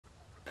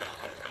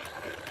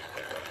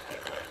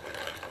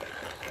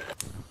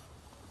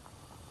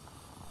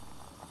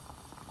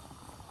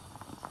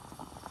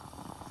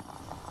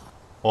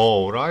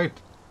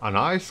Alright, a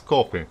nice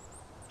coffee.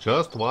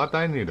 Just what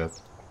I needed.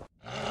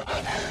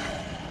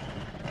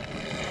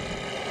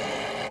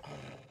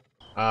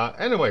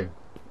 Anyway,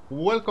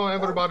 welcome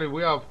everybody,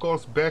 we are of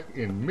course back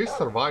in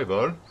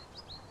Survival.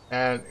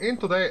 And in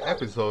today's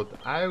episode,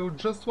 I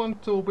just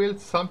want to build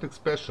something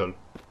special.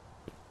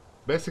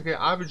 Basically,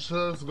 I'm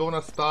just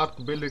gonna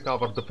start building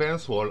our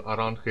defense wall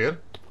around here.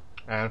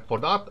 And for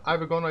that,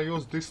 I'm gonna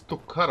use this two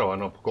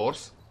caravan, of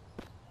course.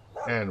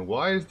 And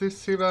why is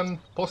this even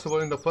possible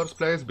in the first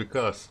place?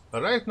 Because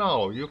right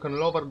now you can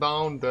lower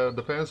down the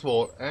defense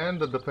wall and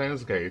the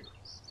defense gate.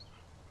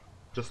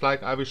 Just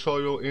like I will show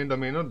you in a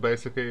minute.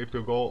 Basically, if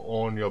you go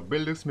on your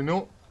buildings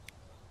menu,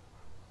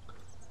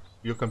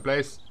 you can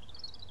place,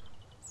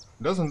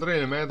 doesn't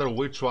really matter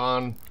which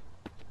one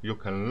you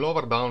can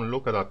lower down.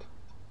 Look at that.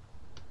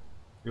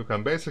 You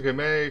can basically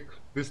make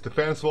this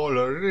defense wall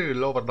really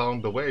lower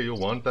down the way you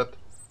want it.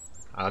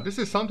 This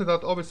is something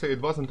that obviously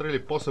it wasn't really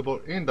possible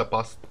in the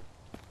past.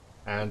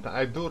 And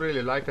I do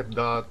really like it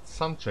that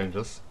some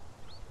changes.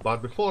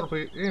 But before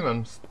we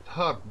even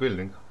start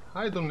building,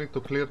 I do need to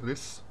clear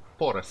this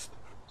forest.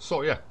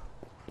 So yeah,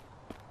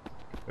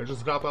 let's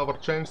just grab our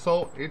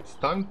chainsaw. It's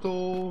time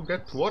to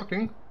get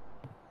working.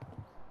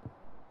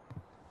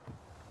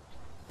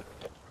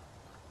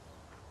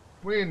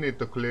 We need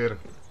to clear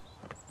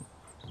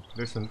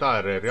this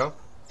entire area.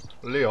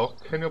 Leo,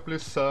 can you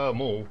please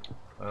move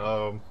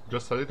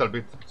just a little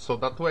bit so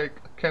that way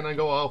can I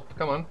go out?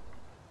 Come on.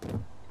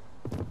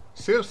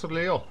 Seriously,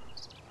 Leo?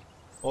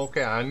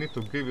 Okay, I need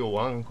to give you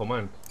one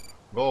command.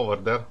 Go over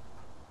there.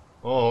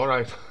 Oh,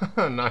 alright.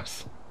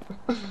 Nice.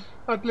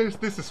 At least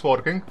this is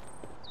working.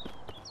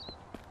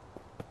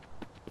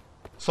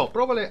 So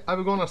probably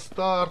I'm gonna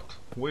start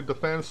with the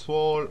fence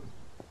wall,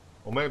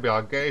 or maybe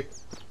a gate,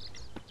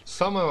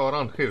 somewhere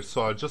around here.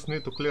 So I just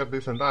need to clear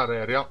this entire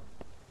area.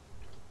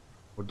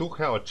 We do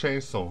have a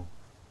chainsaw.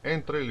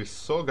 Ain't really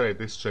so great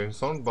this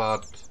chainsaw,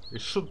 but it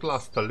should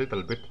last a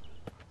little bit.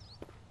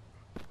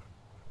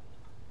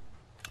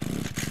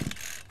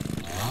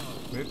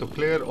 Need to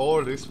clear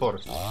all this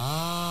forest.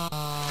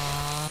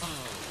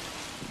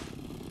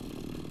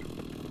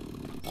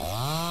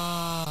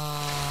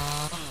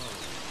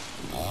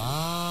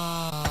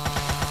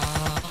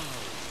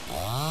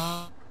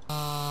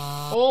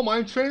 Oh,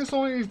 my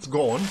chainsaw is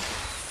gone.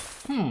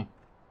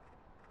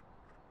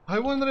 I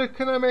wonder,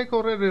 can I make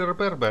already a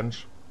repair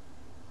bench?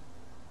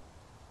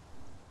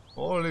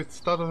 Oh, it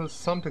started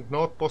something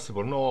not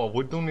possible. No,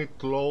 we do need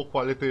low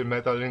quality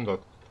metal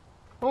ingot.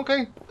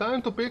 Okay,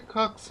 time to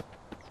pickaxe.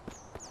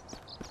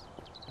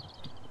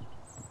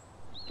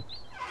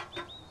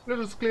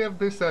 Let's just clear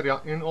this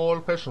area in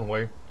old-fashioned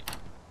way.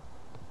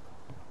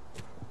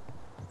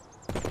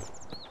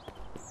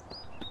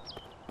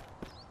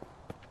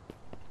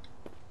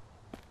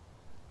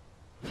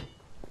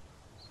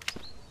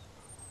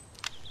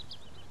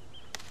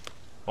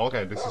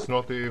 Okay, this is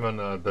not even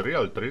the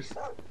real trees.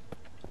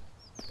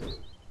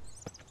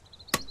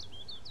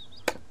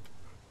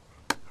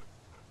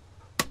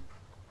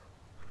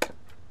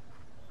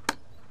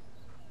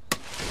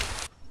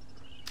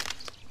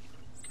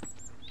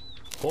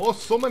 Oh,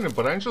 so many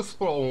branches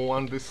for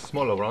one this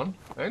smaller one.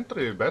 Ain't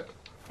really bad.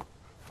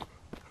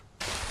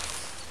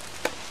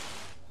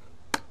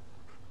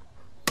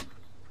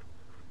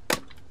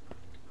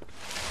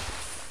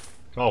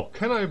 Oh,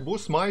 can I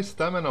boost my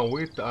stamina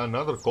with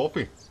another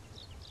coffee?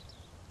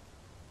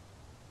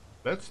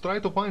 Let's try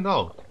to find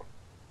out.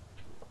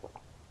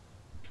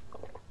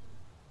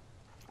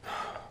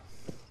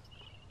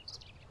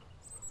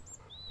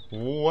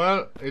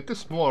 Well, it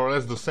is more or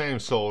less the same,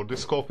 so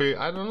this coffee,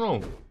 I don't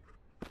know.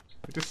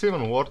 It is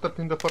even worth it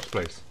in the first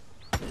place.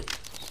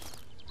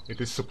 It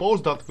is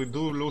supposed that we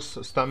do lose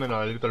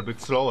stamina a little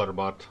bit slower,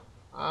 but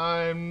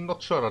I'm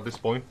not sure at this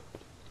point.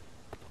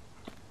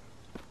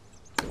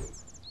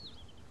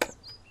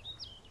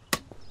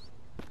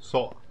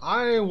 So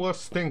I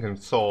was thinking,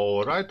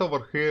 so right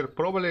over here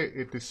probably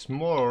it is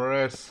more or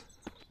less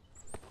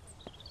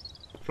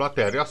flat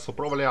area, so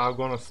probably I'm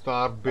gonna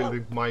start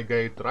building my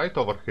gate right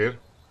over here.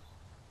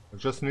 I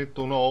just need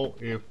to know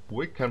if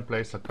we can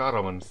place a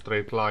caravan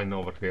straight line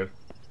over here.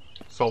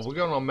 So we're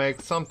gonna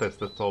make some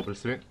tests,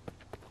 obviously.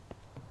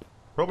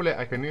 Probably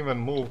I can even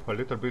move a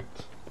little bit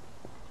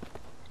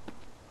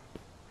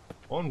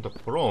on the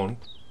front.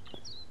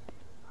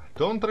 I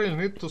don't really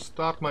need to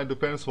start my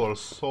defense wall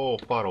so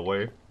far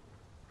away.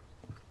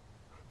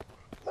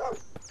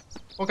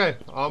 Okay,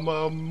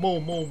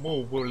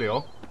 move,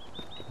 Leo.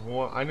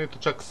 Well, I need to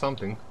check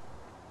something.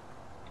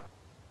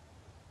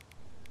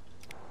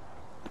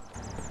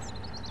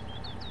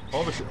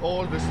 Obviously,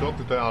 all these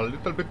rocks they are a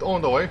little bit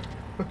on the way.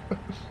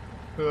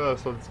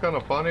 So it's kind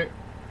of funny.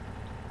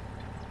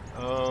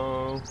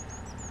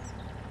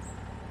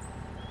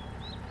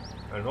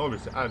 And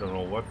obviously, I don't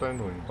know what I'm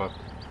doing, but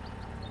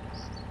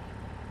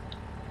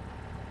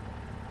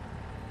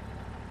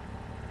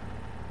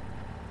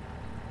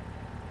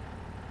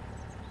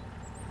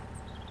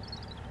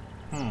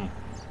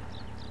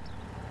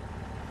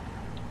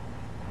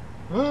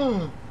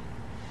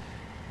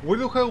we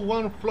do have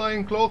one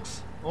flying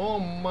clocks. Oh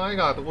my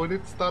god, we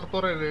did start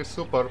already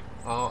super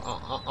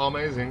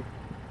amazing.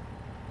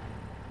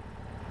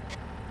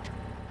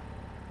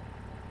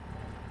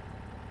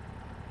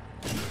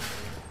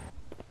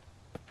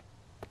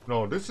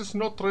 No, this is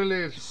not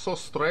really so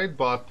straight,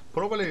 but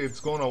probably it's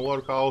gonna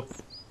work out.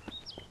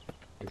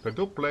 If I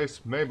do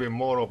place maybe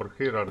more over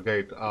here at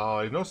gate,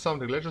 you know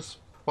something, let's just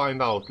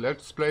find out.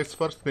 Let's place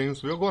first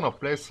things, we're gonna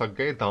place a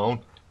gate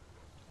down.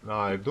 Now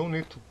I do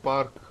need to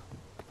park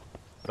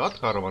that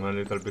caravan a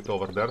little bit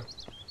over there.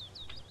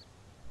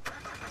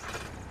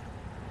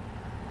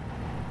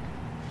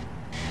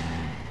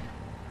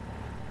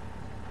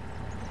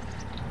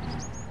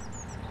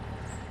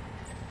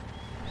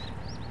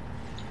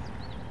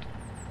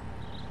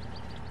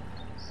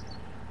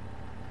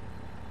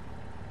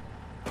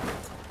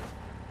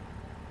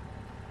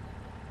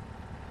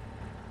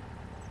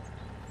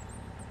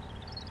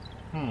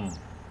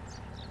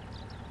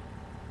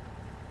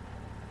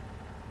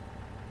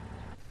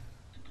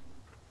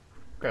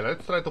 Okay,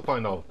 let's try to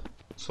find out.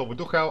 So we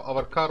do have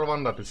our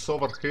caravan that is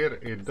over here.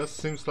 It does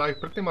seems like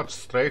pretty much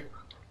straight.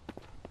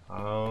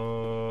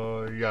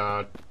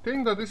 Yeah, I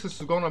think that this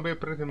is gonna be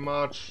pretty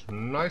much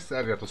nice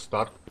area to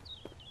start.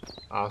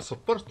 So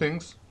first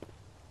things,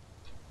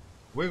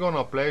 we're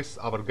gonna place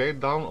our gate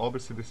down.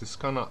 Obviously this is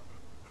kinda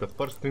the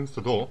first things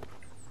to do.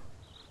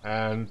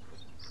 And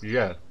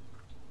yeah,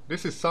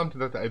 this is something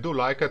that I do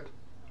like it.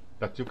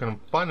 That you can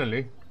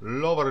finally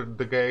lower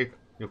the gate,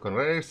 you can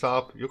raise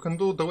up, you can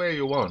do the way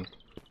you want.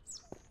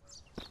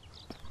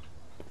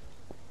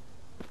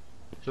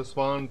 Just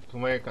want to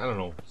make, I don't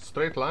know,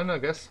 straight line I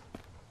guess.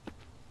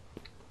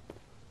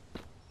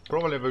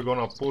 Probably we're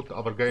gonna put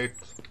our gate,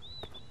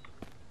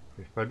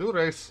 if I do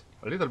raise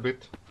a little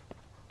bit.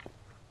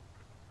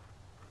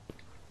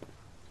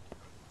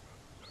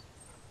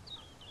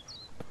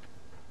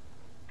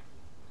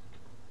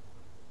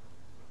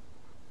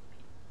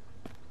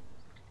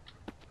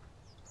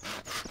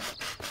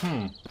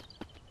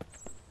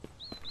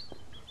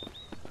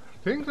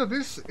 Think that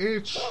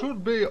it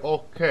should be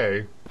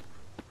okay.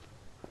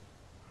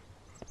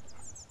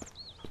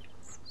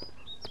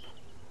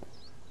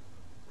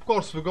 Of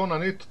course we're gonna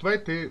need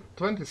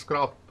 20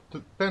 scrap,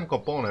 10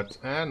 components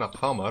and a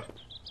hammer.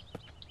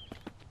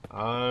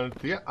 And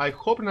yeah, I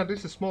hope that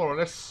this is more or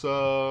less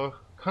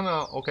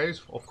kinda okay.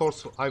 Of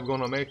course I'm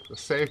gonna make a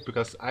save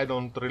because I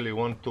don't really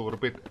want to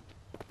repeat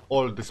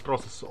all this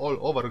process all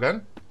over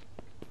again.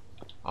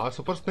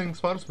 So first things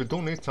first, we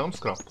do need some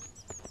scrap.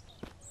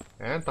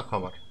 And a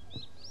hammer.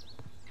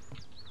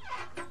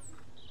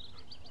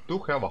 Do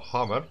have a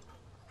hammer.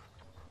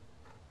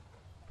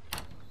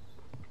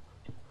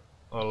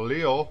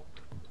 Leo,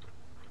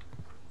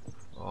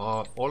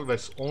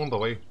 always on the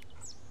way.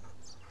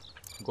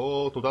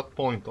 Go to that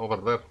point over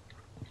there.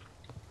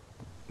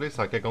 Please,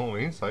 I can go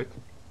inside.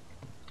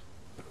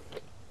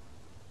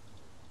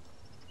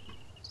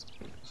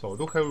 So,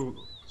 do have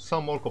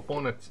some more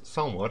components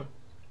somewhere.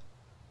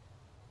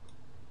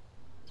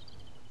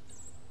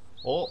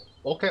 Oh,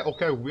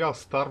 okay, we are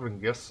starving,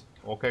 yes.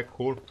 Okay,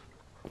 cool.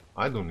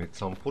 I do need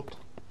some food.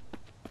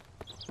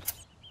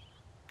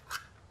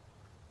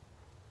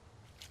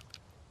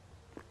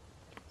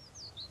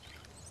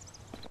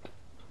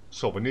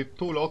 So we need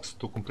 2 logs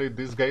to complete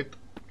this gate.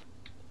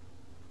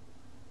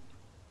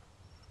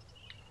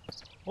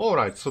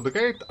 Alright, so the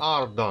gates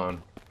are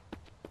done.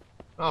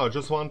 Now I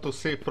just want to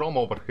see from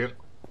over here.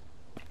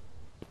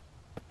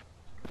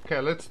 Okay,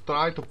 let's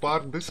try to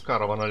park this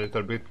caravan a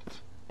little bit.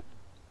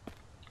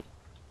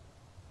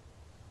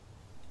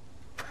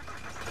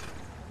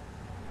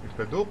 If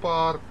I do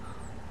park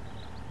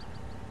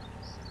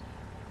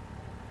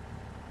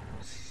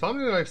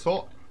something like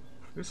so,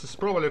 this is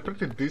probably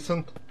pretty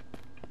decent.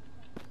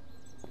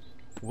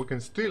 We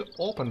can still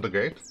open the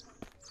gate.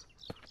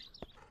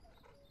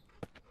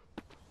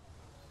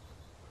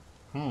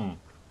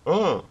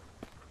 Oh!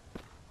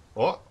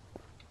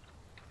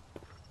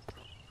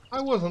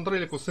 I wasn't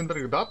really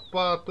considering that,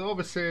 but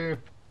obviously it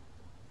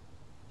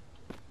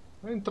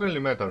didn't really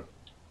matter.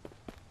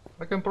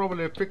 I can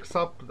probably fix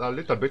up a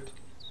little bit.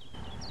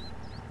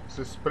 This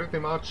is pretty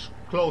much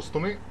close to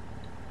me.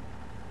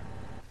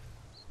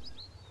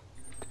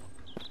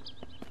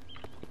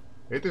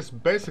 It is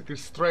basically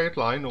straight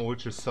line,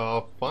 which is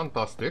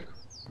fantastic.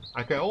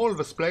 I can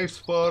always place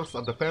first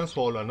a defense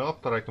wall and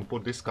after I can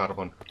put this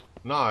caravan.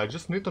 Now I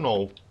just need to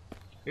know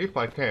if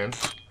I can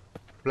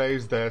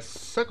place the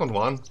second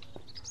one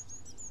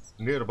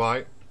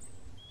nearby.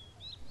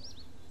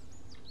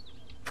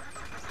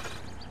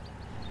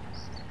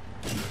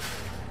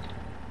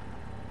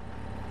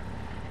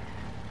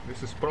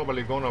 This is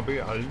probably gonna be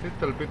a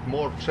little bit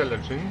more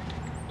challenging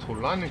to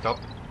line it up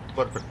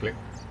perfectly.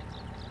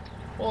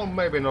 Or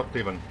maybe not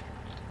even.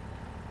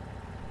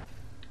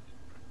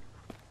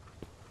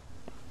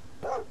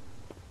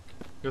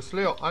 Yes,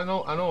 Leo, I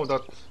know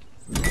that.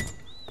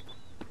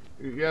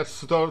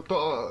 Yes,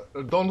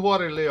 don't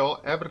worry,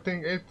 Leo.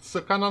 Everything it's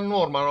kinda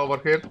normal over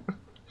here.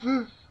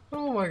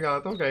 Oh my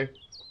god, okay.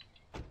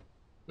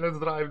 Let's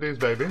drive this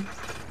baby.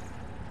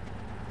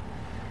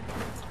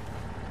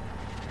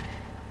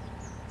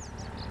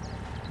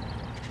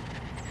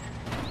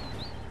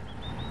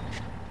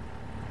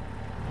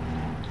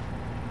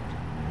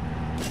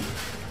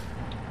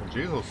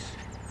 Jesus.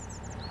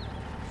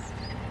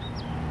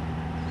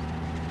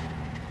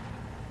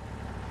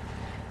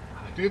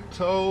 I did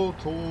to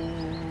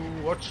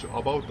watch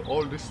about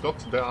all these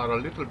stocks. They are a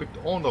little bit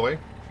on the way.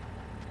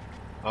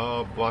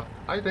 But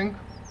I think...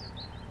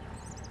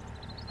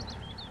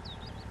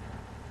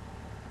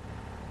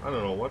 I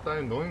don't know what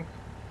I'm doing.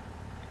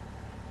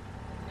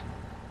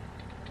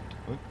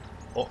 Huh?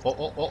 Oh, oh,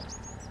 oh, oh.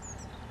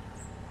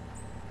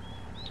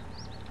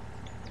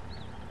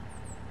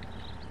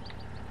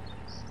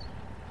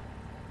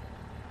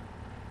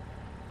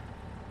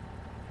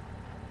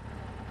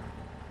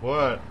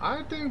 Well,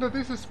 I think that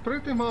this is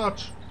pretty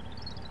much...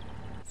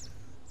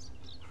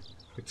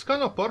 It's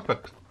kind of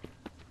perfect.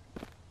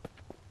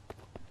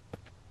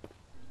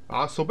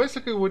 So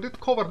basically we did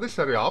cover this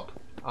area up.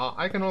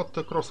 I cannot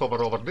cross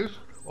over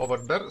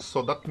there,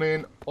 so that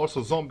means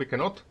also zombie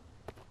cannot.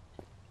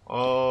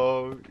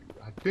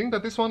 I think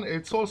that this one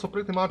it's also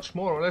pretty much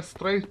more or less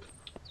straight.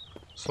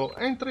 So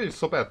ain't really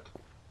so bad.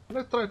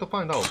 Let's try to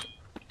find out.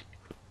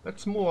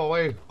 Let's move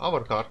away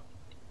our car.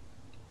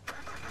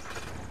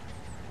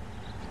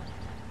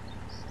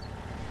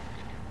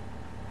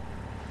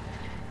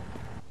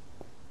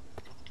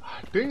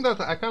 I think that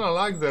I kinda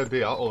like the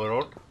idea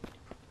overall.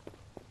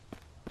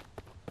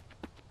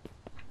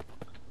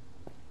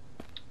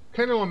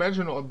 Can you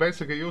imagine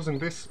basically using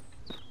this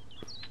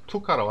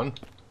two caravan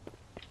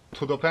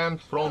to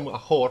defend from a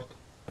horde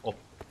of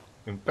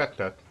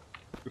infected?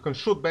 You can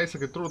shoot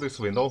basically through this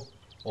window.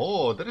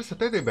 Oh, there is a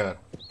teddy bear.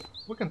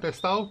 We can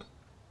test out.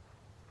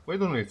 We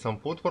do need some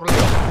food for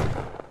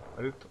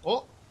Leo.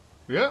 Oh,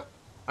 yeah.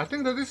 I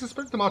think that this is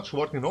pretty much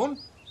working on.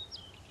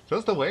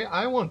 Just the way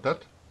I want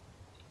it.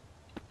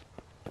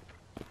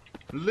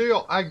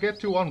 Leo, I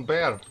get you one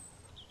bear.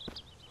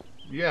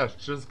 Yes,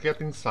 just get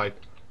inside.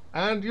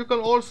 And you can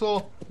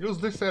also use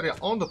this area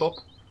on the top.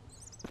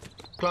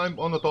 Climb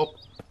on the top.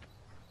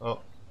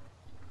 Oh,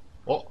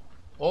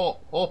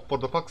 for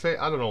the fuck's sake,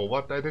 I don't know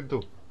what I did do.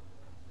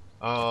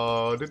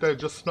 Did I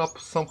just snap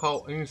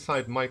somehow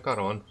inside my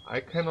caravan? I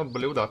cannot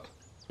believe that.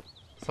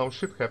 Some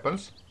shit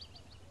happens.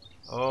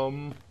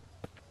 Can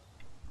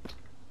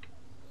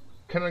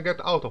I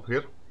get out of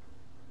here?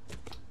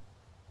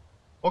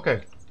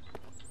 Okay.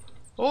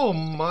 Oh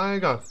my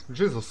god,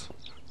 Jesus.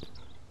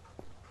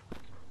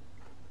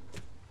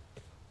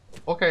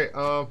 Okay,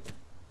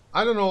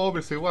 I don't know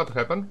obviously what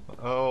happened,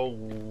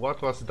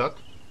 what was that,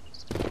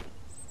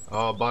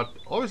 but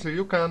obviously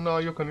you can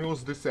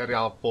use this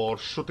area for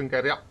shooting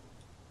area,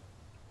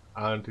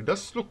 and it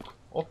does look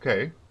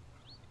okay.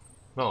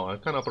 No, I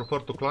kinda prefer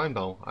to climb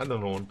down. I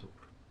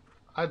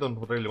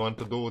don't really want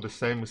to do the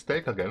same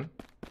mistake again.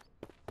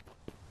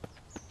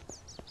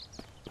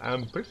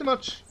 And pretty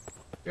much,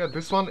 yeah,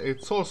 this one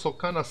it's also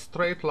kinda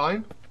straight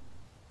line.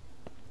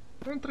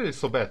 Ain't really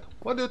so bad.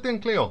 What do you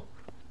think, Leo?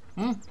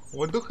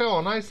 We do have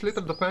a nice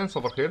little defense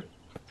over here.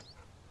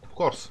 Of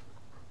course.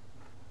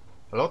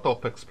 A lot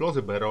of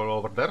explosive barrel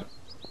over there.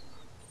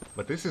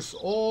 But this is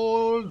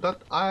all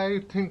that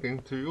I'm thinking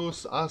to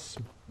use as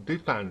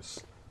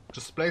defense.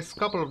 Just place a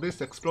couple of these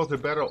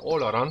explosive barrel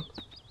all around.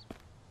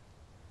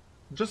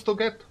 Just to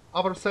get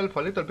ourselves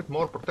a little bit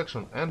more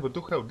protection. And we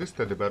do have this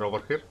teddy bear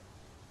over here.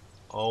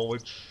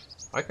 Which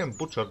I can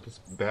butcher this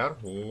bear,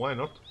 why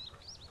not?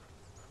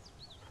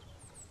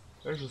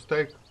 Let's just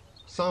take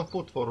some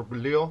food for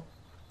Leo.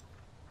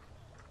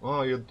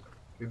 Oh, it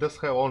does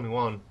have only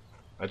one.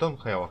 I don't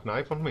have a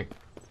knife on me.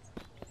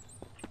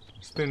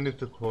 Still need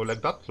to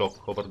collect that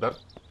clock over there.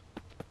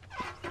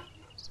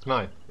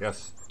 Knife,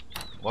 yes.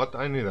 What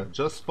I needed,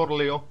 just for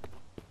Leo.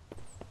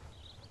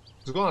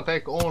 It's gonna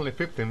take only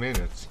 15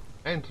 minutes.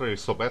 Ain't really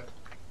so bad.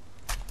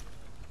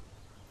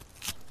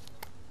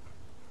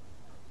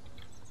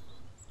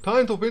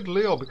 Time to feed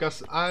Leo,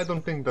 because I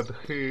don't think that the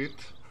heat...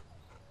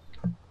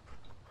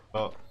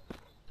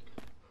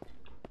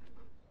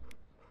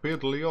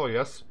 feed Leo,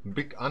 yes.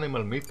 Big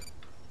animal meat.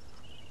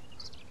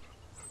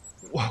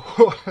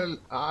 Well,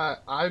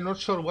 I'm not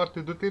sure what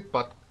to do with it,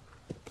 but...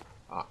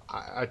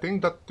 I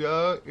think that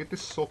it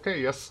is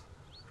okay, yes.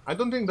 I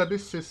don't think that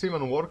this is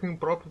even working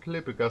properly,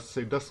 because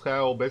it does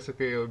have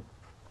basically...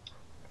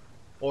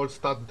 all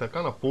stats that are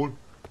kinda full.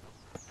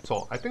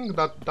 So I think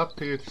that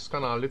is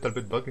kinda a little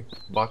bit buggy,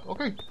 but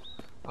okay.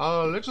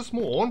 Let's just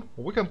move on.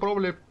 We can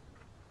probably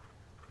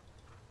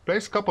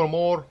place a couple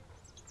more.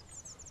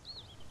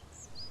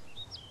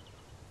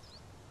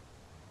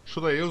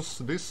 Should I use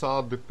this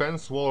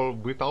defense wall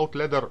without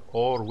leather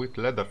or with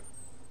leather?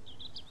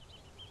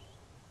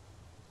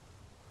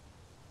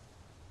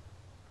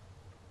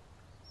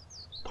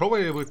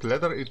 Probably with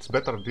leather it's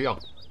better idea.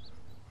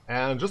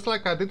 And just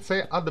like I did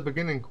say at the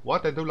beginning,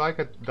 what I do like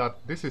it that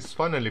this is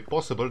finally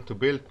possible to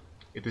build,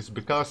 it is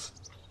because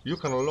you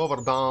can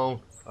lower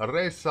down,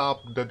 raise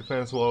up the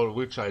defense wall,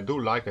 which I do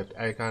like it.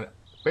 I can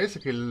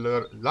basically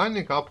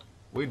lining up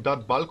with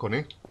that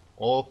balcony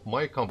of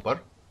my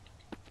camper.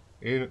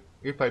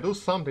 If I do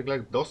something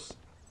like this,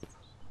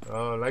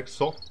 like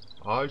so,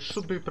 I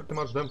should be pretty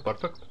much then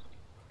perfect.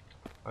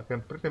 I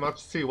can pretty much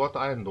see what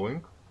I am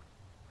doing.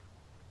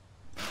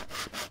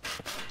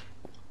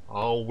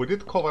 We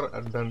did cover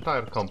the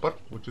entire camper,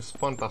 which is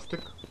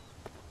fantastic.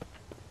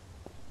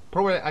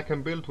 Probably I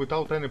can build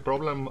without any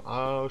problem.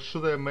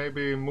 Should I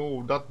maybe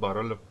move that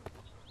barrel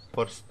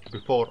first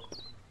before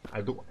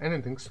I do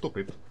anything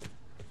stupid?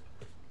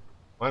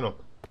 Why not?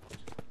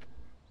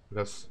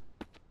 Because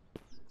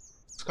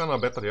it's kinda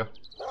better, yeah,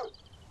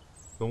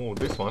 to move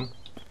this one.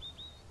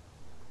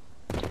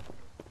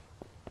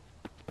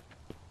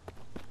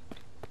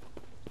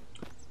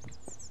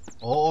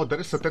 Oh, there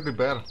is a teddy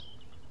bear.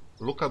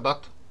 Look at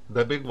that,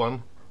 the big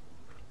one.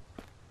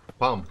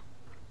 Bam.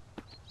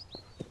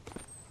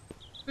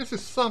 This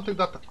is something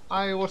that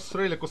I was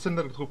really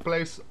considering to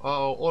place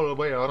all the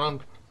way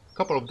around. A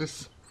couple of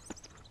this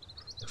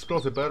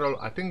explosive barrel.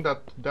 I think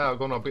that they are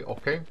gonna be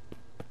okay.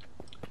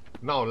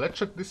 Now let's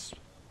check this.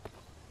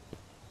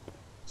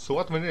 So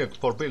what we need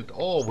for build?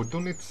 Oh, we do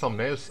need some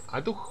nails.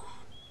 I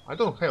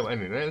don't have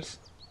any nails.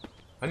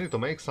 I need to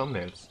make some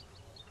nails.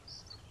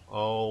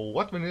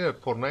 What we need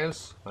for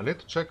nails? I need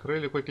to check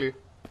really quickly.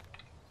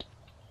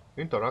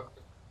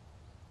 Interact.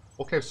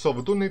 Okay, so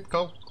we do need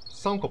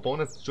some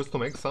components just to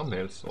make some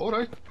nails.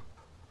 Alright.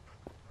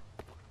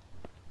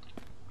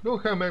 Do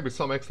have maybe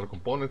some extra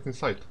components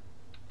inside.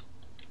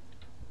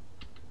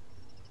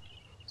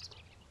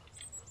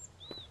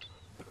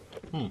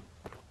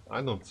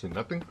 I don't see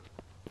nothing.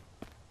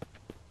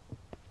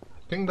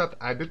 I think that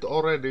I did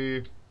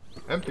already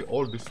empty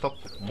all this stuff,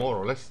 more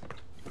or less.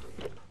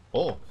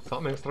 Oh,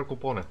 some extra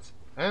components.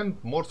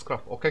 And more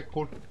scrap. Okay,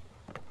 cool.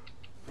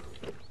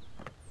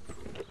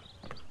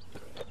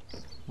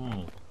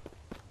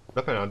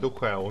 Definitely I do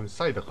have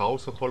inside the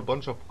house a whole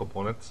bunch of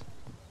components.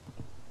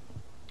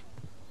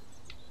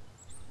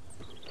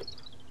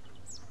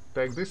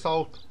 Take this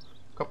out,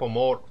 couple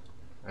more,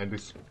 and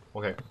this.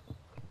 Okay.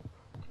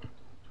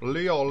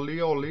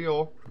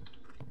 Leo.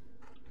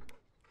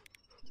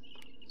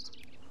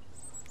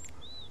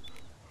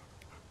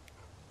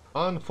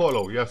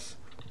 Unfollow, yes.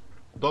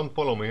 Don't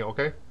follow me,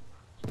 okay?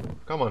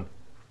 Come on.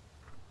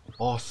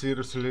 Oh,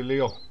 seriously,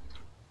 Leo.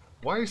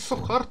 Why is it so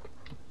hard?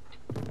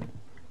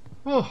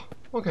 Oh,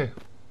 okay.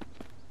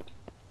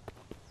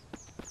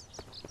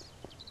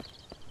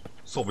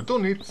 So we do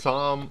need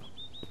some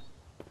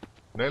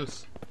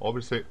nails,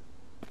 obviously.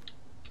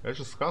 Let's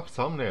just have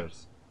some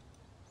nails.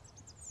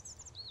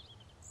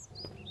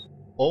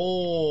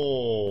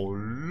 Oh,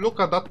 look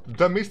at that.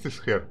 The mist is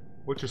here,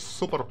 which is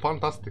super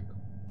fantastic.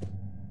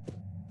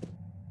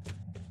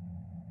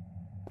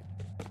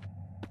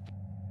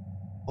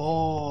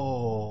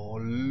 Oh,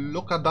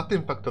 look at that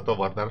infected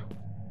over there.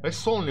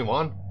 It's only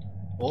one.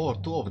 Oh,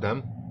 two of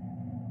them.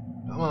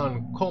 Come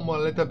on, come a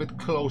little bit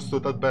close to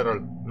that barrel.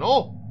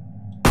 No!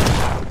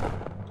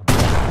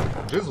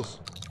 Jesus.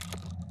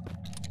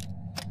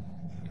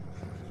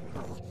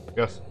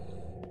 Yes.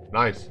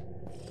 Nice.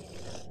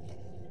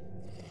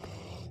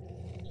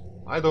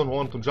 I don't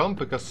want to jump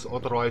because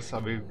otherwise I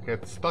will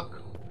get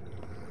stuck.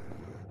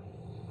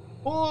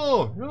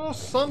 Oh, you know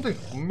something?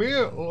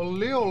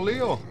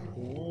 Leo.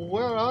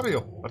 Where are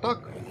you? Attack.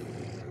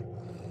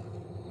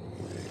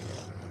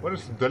 Where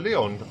is the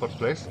Leo in the first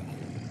place?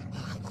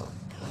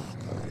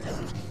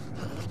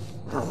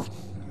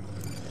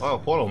 Oh,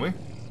 follow me.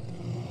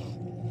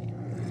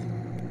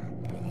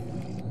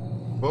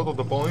 Go to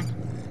the point.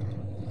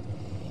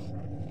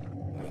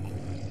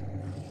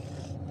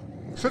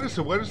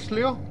 Seriously, where is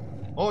Leo?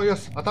 Oh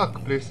yes, attack,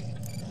 please.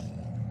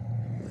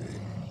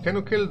 Can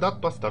you kill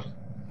that bastard?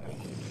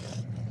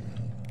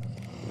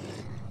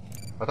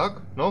 Attack?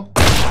 No?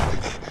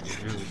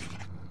 Jesus.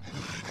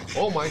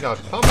 Oh my god,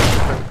 come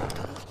on.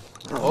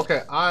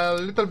 Okay, I'm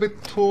a little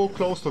bit too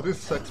close to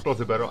this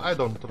explosive barrel. I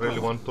don't really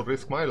want to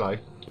risk my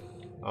life.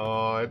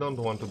 I don't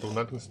want to do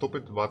nothing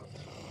stupid, but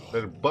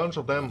there's a bunch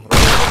of them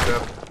right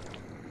there.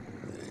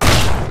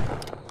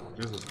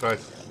 Jesus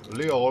Christ.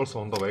 Leo also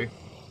on the way.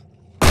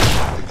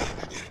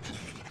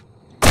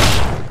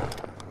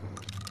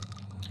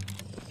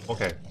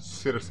 Okay,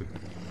 seriously.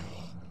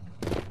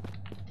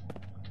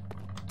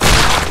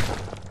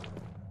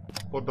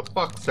 For the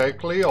fuck's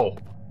sake, Leo.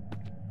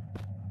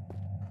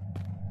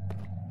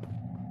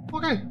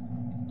 Okay.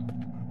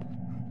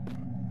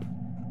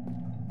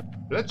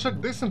 Let's check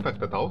this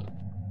infected out.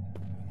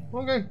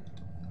 Okay.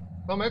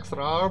 Some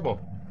extra armor.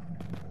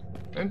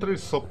 Entry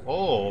so...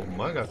 Oh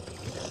my god.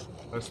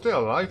 I'm still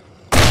alive.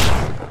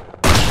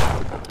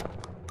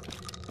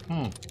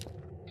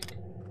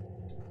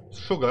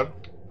 Sugar.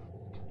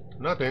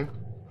 Nothing.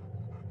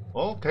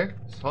 Okay,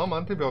 some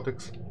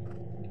antibiotics.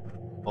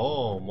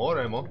 Oh, more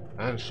ammo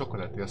and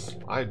chocolate. Yes,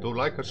 I do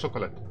like a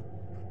chocolate.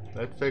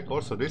 Let's take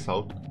also this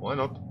out. Why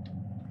not?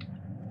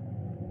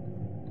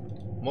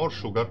 More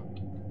sugar.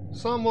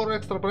 Some more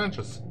extra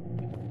branches.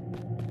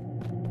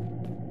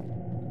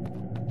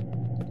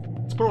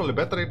 It's probably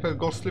better if I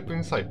go sleep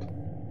inside.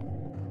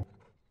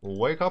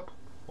 Wake up.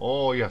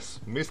 Oh yes,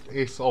 mist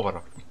is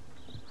over.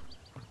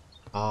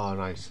 Ah,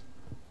 nice.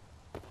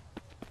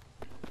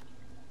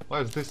 Why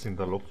is this in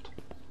the loft?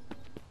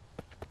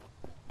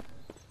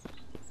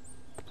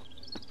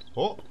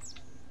 Oh!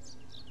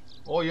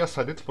 Oh yes,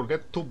 I did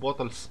forget 2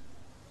 bottles.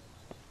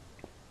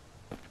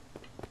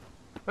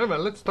 Anyway,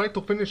 let's try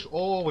to finish.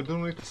 Oh, we do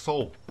need to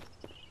sow.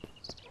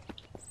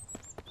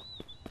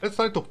 Let's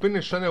try to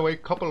finish anyway a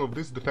couple of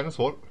this defense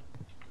wall.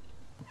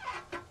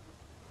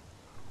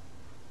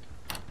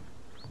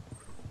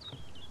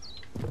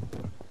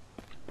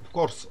 Of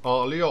course,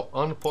 Leo,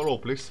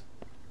 unfollow please.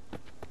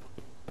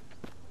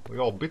 We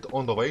are a bit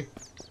on the way.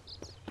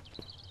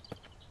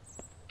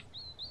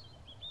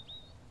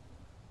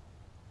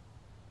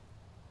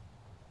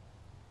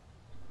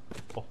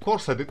 Of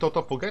course, I did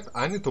totally forget.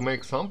 I need to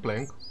make some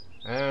plank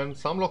and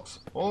some logs.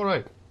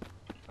 Alright.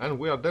 And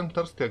we are damn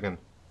thirsty again.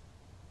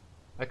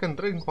 I can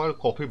drink while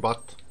coffee,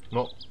 but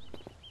no.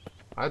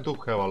 I do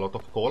have a lot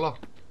of cola.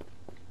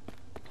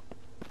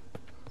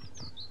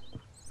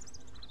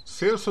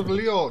 Seriously,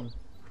 Leo?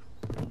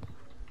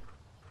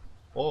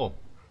 Oh.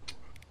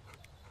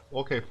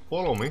 Okay,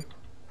 follow me.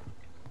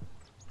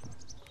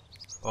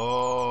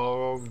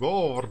 Go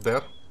over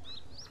there.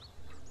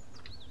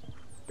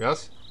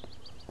 Yes?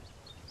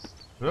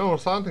 No,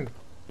 something.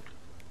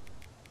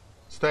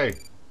 Stay.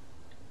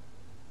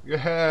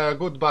 Yeah,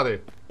 good buddy.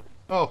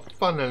 Oh,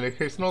 finally,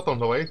 he's not on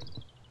the way.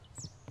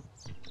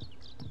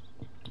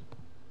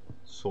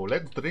 So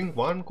let's drink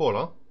one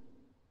cola.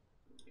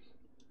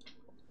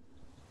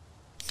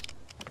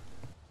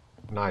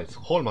 Nice,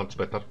 whole much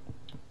better.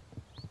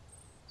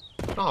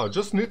 Now,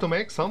 just need to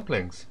make some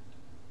planks.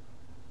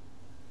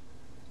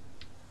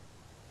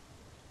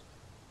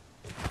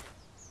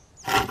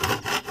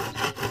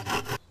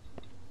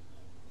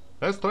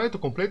 Let's try to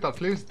complete at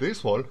least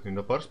this wall in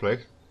the first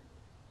place.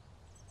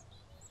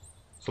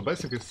 So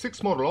basically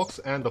 6 more logs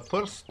and the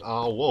first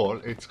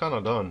wall, it's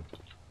kinda done.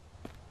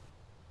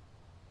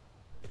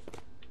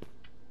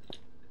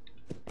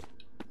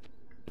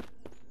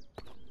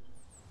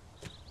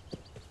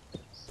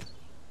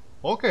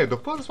 Okay, the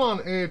first one,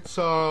 it's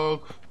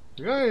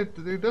yeah,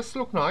 it does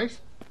look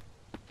nice.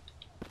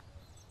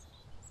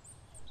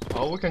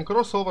 We can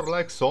cross over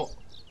like so.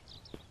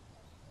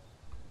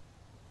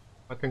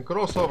 I can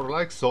cross over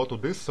like so to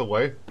this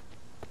way.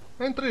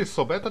 And 3 is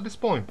so bad at this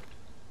point.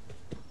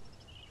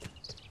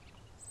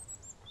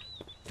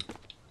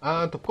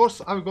 And of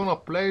course I'm gonna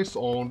place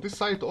on this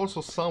side also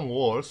some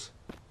walls.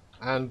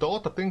 And the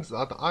other things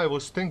that I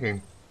was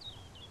thinking.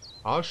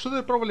 Should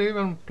I probably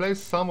even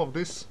place some of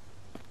these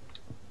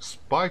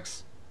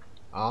spikes?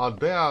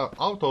 They are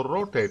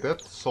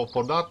auto-rotated, so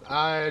for that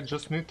I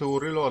just need to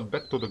reload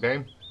back to the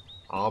game.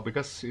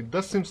 Because it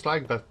does seem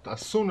like that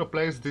as soon as I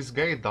place this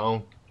gate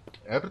down,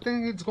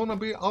 everything is gonna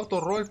be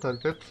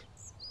auto-rotated.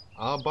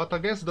 But I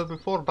guess that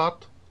before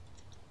that,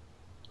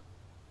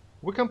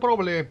 we can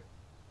probably...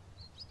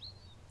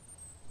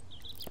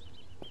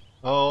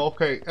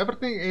 okay,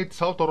 everything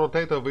is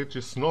auto-rotated, which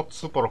is not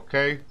super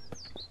okay.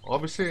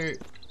 Obviously,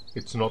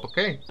 it's not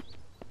okay.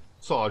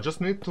 So I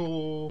just need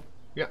to...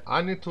 yeah,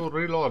 I need to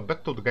reload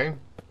back to the game.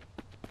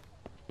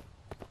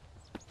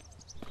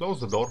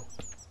 Close the door.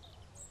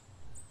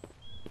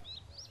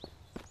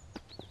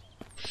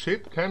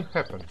 Shit can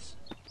happen.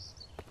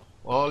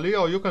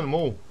 Leo, you can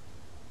move.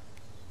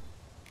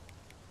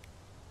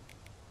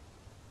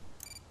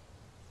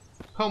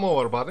 Come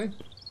over, buddy.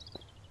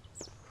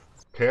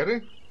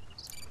 Carry?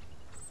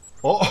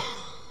 Oh,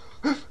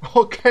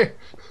 okay.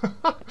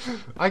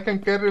 I can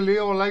carry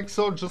Leo like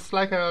so, just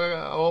like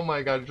a... oh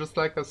my god, just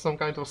like some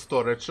kind of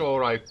storage.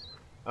 Alright.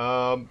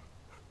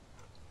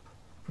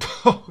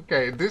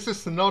 Okay, this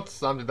is not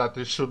something that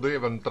you should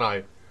even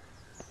try.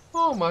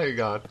 Oh my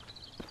god.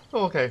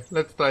 Okay,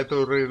 let's try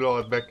to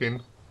reload back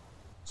in.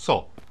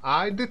 So,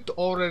 I did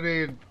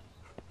already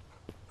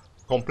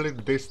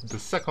complete the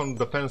second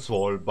defense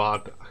wall,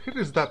 but here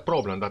is that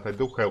problem that I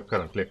do have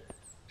currently.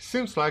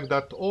 Seems like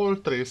that all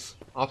trees,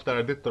 after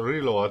I did the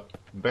reload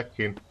back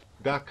in,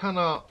 they are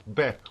kinda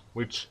back,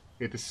 which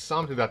it is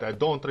something that I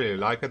don't really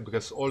like it,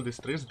 because all these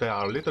trees, they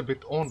are a little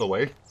bit on the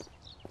way.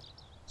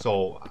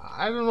 So,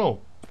 I don't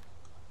know.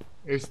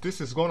 If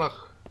this is gonna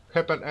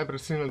happen every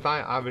single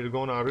time, I will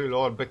gonna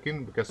reload back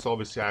in, because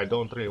obviously I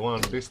don't really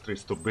want these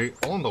trees to be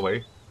on the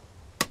way.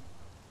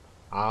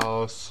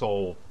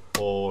 So,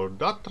 for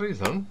that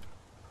reason,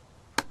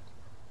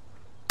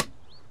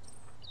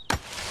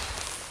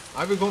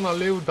 I will gonna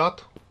leave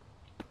that.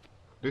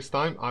 This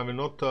time I will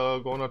not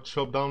gonna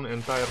chop down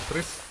entire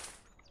trees,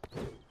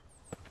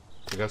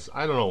 because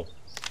I don't know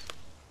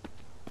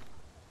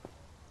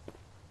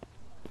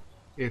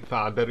if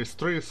there is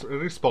trees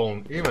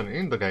respawn even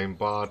in the game,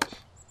 but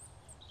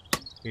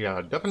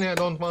yeah, definitely I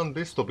don't want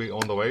this to be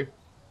on the way.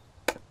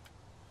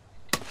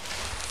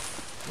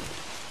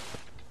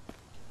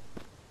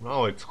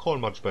 Now it's whole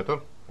much better.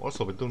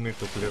 Also, we do need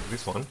to clear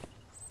this one.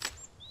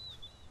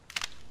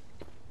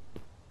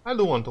 I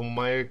do want to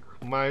make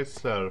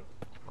myself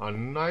a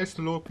nice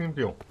looking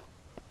view.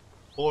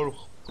 Whole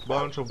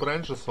bunch of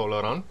branches all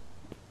around.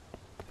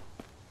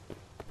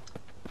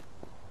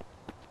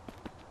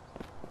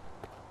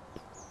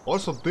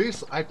 Also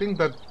this, I think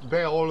that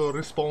they all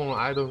respawn.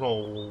 I don't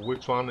know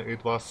which one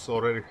it was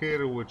already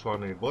here, which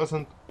one it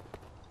wasn't.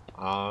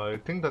 I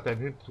think that I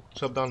need to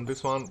chop down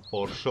this one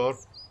for sure.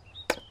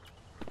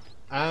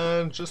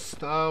 And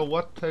just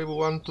what I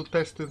want to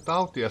test it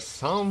out, yes,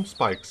 some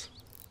spikes.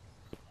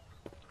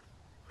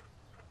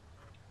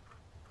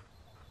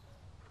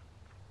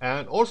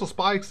 And also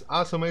spikes,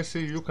 as you may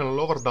see, you can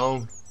lower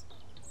down,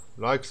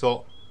 like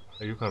so,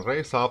 and you can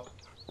raise up.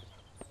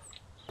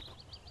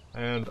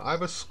 And I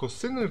was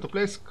considering to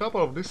place a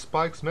couple of these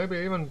spikes, maybe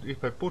even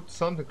if I put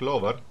something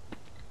lower.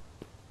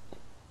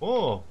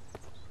 Oh!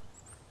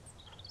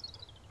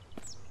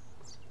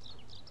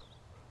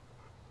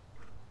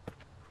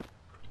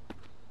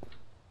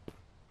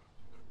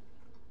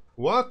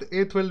 What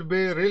it will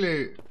be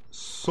really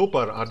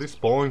super at this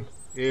point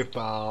if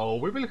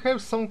we will have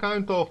some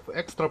kind of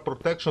extra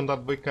protection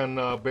that we can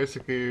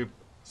basically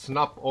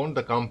snap on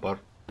the camper.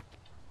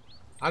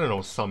 I don't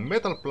know, some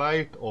metal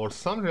plate or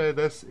something like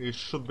this, it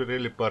should be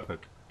really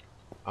perfect.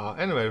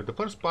 Anyway, the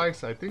first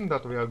spikes I think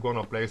that we are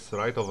gonna place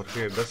right over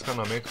here, that's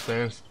gonna make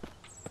sense.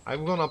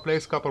 I'm gonna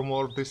place a couple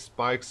more of these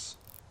spikes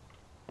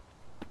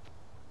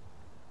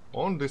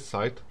on this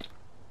side.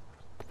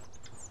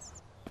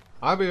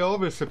 I will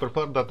obviously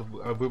prefer that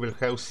we will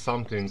have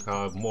something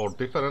more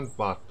different,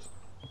 but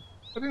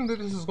I think that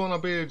this is gonna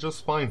be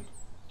just fine.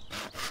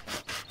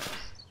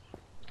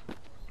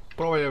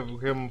 Probably we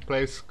can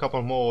place a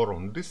couple more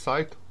on this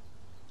side.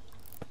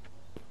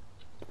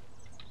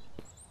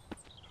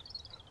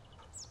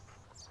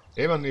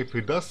 Even if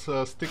it does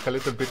stick a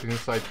little bit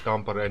inside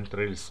camper, ain't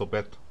really so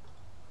bad.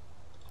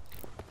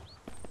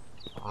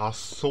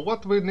 So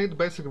what we need,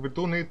 basically we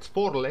do need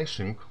 4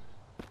 lashing.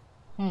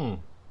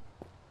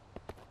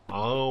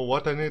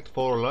 What I need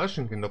for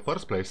lashing in the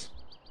first place?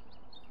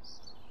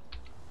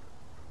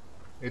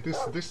 Is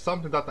this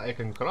something that I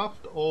can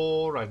craft,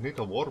 or I need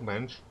a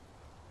workbench?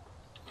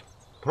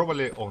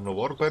 Probably on a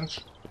workbench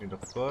in the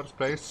first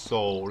place,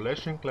 so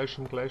lashing.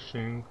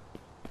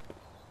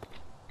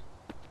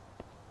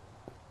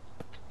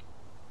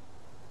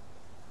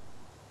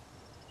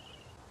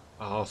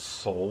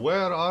 So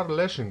where are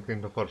lashing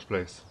in the first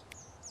place?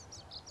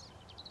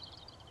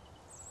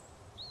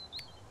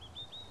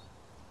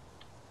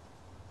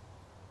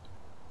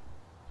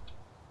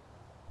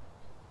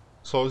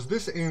 So is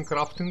this in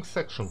crafting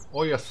section?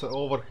 Oh yes,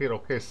 over here,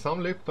 okay, some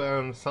leaf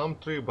and some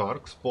tree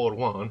barks for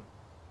 1.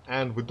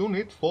 And we do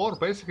need 4,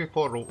 basically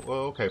for,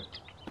 okay.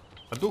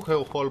 I do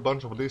have a whole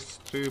bunch of this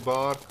tree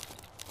bark.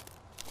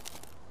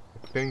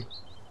 I think,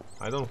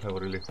 I don't have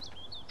really.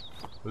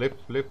 Leaf.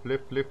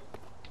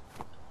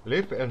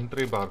 Leaf and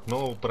tree bark,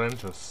 no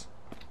branches.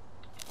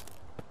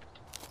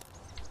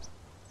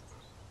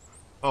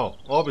 Oh,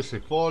 obviously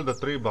for the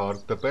tree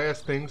bark, the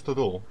best things to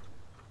do.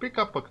 Pick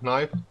up a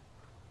knife.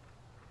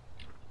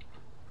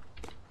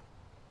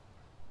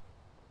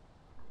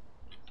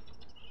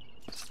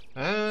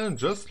 And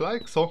just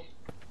like so.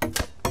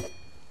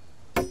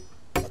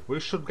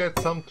 We should get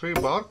some tree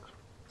bark.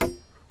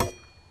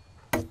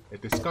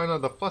 It is kinda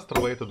the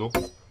faster way to do.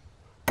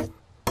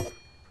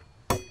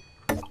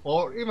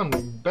 Or even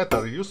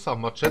better, use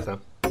some machete.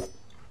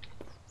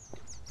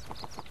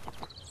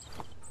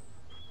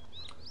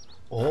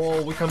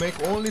 Oh, we can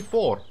make only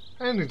 4.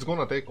 And it's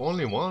gonna take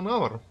only 1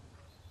 hour.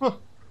 Huh.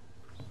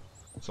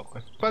 So,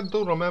 if I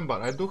do remember,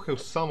 I do have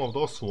some of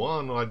those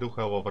 1 I do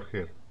have over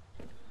here.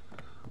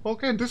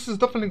 Okay, this is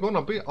definitely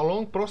gonna be a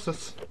long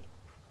process.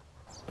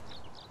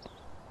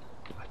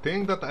 I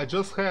think that I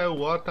just have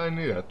what I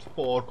needed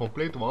for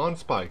complete 1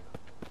 spike.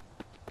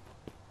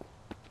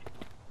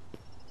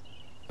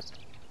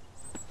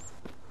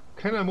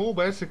 Can I move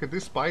basically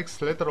these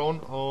spikes later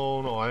on?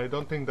 Oh no, I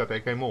don't think that I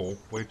can move,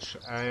 which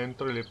ain't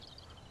really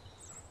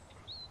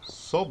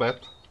so bad.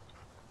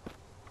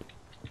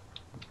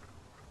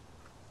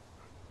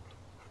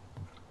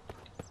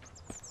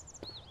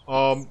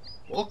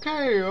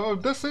 Okay,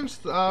 this seems,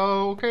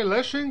 okay,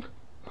 lashing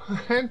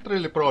ain't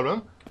really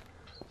problem.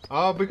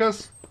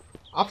 Because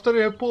after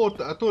you put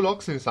 2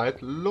 logs inside,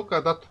 look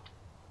at that.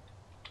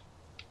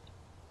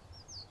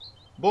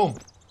 Boom.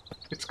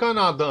 It's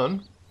kinda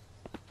done.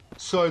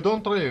 So I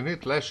don't really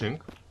need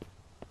lashing.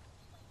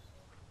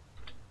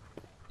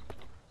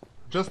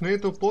 Just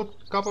need to put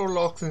a couple of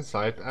logs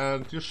inside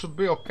and you should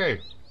be okay.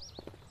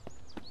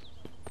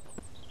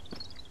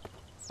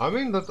 I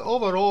mean that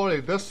overall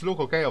it does look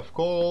okay, of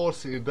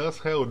course, it does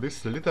have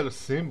this little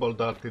symbol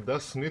that it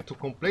does need to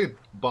complete,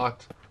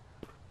 but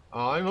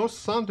I know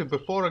something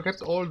before I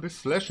get all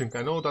this lashing.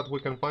 I know that we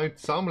can find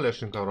some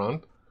lashing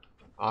around.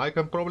 I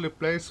can probably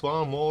place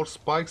 1 more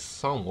spikes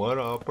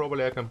somewhere,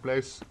 probably I can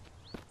place...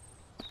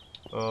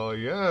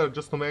 yeah,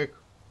 just to make...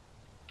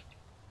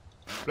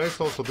 Place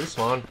also this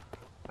one.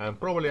 And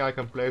probably I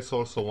can place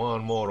also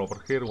 1 more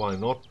over here, why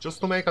not?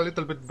 Just to make a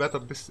little bit better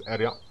this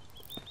area.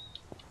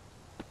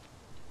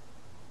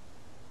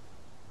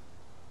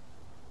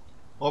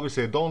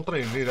 Obviously I don't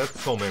really need that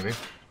so many.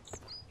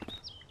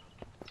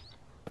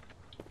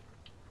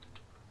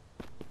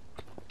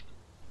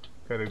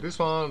 Carry this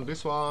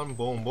one,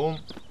 boom, boom.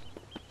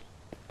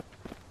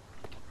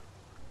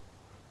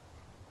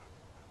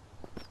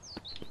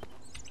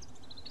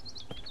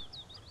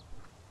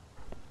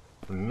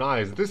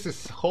 Nice, this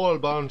is a whole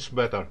bunch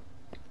better.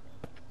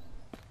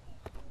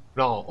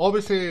 Now,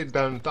 obviously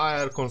the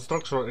entire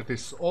construction it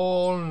is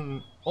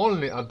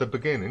only at the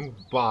beginning,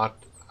 but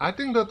I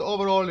think that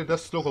overall it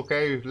does look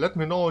okay. Let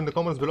me know in the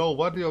comments below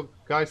what do you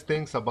guys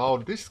think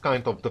about this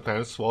kind of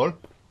defense wall.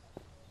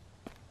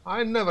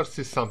 I never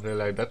see something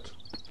like that.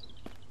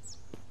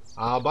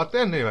 But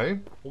anyway,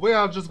 we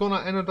are just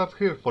gonna end it up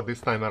here for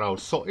this time around.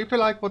 So if you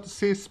like what you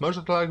see, smash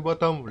the like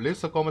button, leave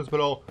some comments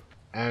below,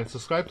 and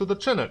subscribe to the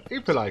channel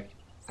if you like.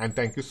 And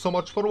thank you so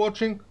much for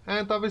watching,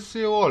 and I will see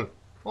you all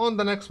on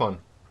the next one.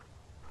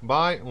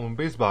 Bye und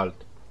bis bald.